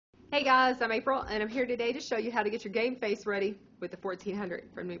Hey guys, I'm April and I'm here today to show you how to get your game face ready with the 1400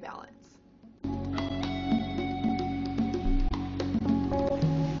 from New Balance.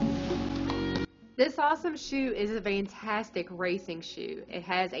 This awesome shoe is a fantastic racing shoe. It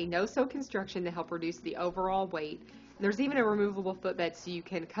has a no-sew construction to help reduce the overall weight. There's even a removable footbed so you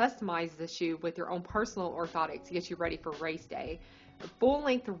can customize the shoe with your own personal orthotic to get you ready for race day. The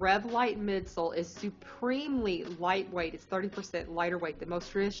full-length Revlite midsole is supremely lightweight. It's 30% lighter weight than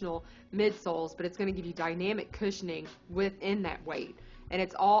most traditional midsoles, but it's going to give you dynamic cushioning within that weight. And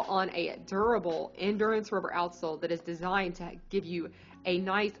it's all on a durable endurance rubber outsole that is designed to give you a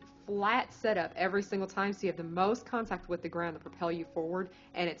nice flat setup every single time so you have the most contact with the ground to propel you forward,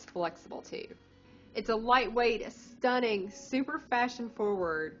 and it's flexible too. It's a lightweight, stunning, super fashion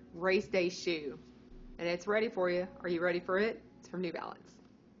forward race day shoe, and it's ready for you. Are you ready for it? It's from New Balance.